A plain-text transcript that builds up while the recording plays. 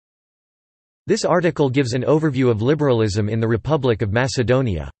This article gives an overview of liberalism in the Republic of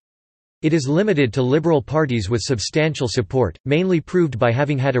Macedonia. It is limited to liberal parties with substantial support, mainly proved by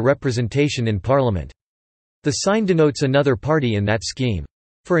having had a representation in parliament. The sign denotes another party in that scheme.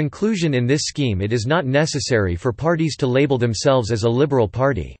 For inclusion in this scheme, it is not necessary for parties to label themselves as a liberal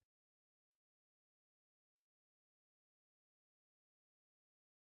party.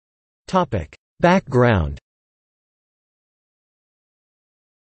 Background.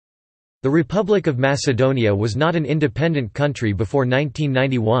 The Republic of Macedonia was not an independent country before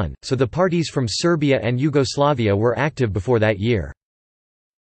 1991, so the parties from Serbia and Yugoslavia were active before that year.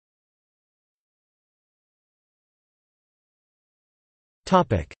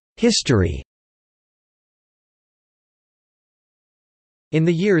 History. In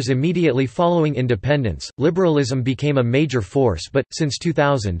the years immediately following independence, liberalism became a major force but, since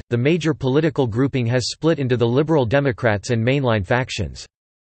 2000, the major political grouping has split into the Liberal Democrats and mainline factions.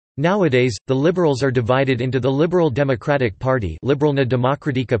 Nowadays, the Liberals are divided into the Liberal Democratic Party Liberalna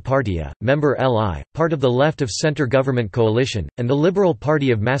Demokratika Partija, member LI, part of the left of center government coalition, and the Liberal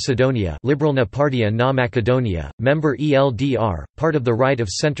Party of Macedonia Liberalna Partija na Makedonia, member ELDR, part of the right of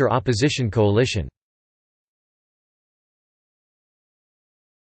center opposition coalition.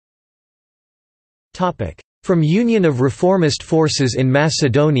 From Union of Reformist Forces in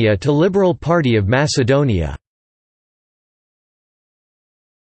Macedonia to Liberal Party of Macedonia.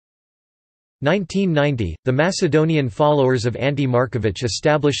 1990, the Macedonian followers of Ante Marković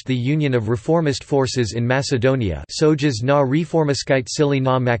established the Union of Reformist Forces in Macedonia Sojuž na Reformiskite Sili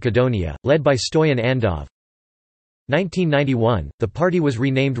na Makedonia, led by Stojan Andov. 1991, the party was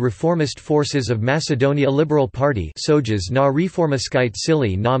renamed Reformist Forces of Macedonia Liberal Party Sojuž na Reformiskite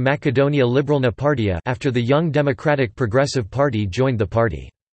Sili na Makedonia Liberalna Partija after the Young Democratic Progressive Party joined the party.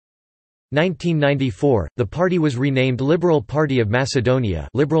 1994, the party was renamed Liberal Party of Macedonia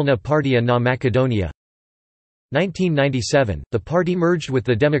Liberalna Partija na Makedonia. 1997, the party merged with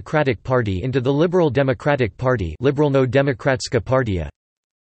the Democratic Party into the Liberal Democratic Party Liberalno Demokratska Partija.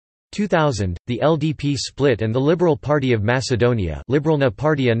 2000, the LDP split and the Liberal Party of Macedonia Liberalna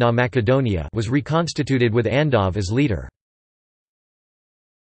Partija na Makedonia was reconstituted with Andov as leader.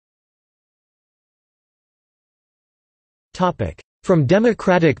 From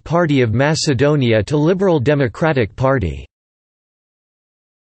Democratic Party of Macedonia to Liberal Democratic Party.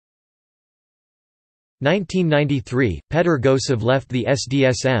 1993, Petr Gosov left the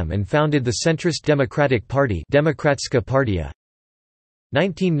SDSM and founded the centrist Democratic Party Demokratska Partija.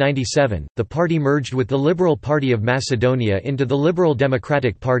 1997, the party merged with the Liberal Party of Macedonia into the Liberal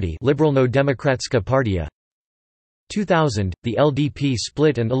Democratic Party Liberalno Demokratska Partija. 2000, the LDP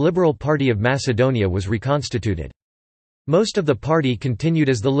split and the Liberal Party of Macedonia was reconstituted. Most of the party continued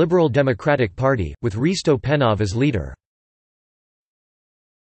as the Liberal Democratic Party, with Risto Penov as leader.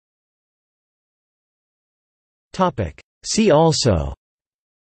 See also: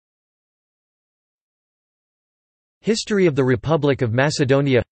 History of the Republic of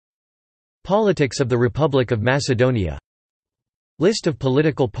Macedonia, Politics of the Republic of Macedonia, List of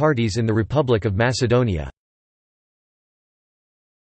political parties in the Republic of Macedonia.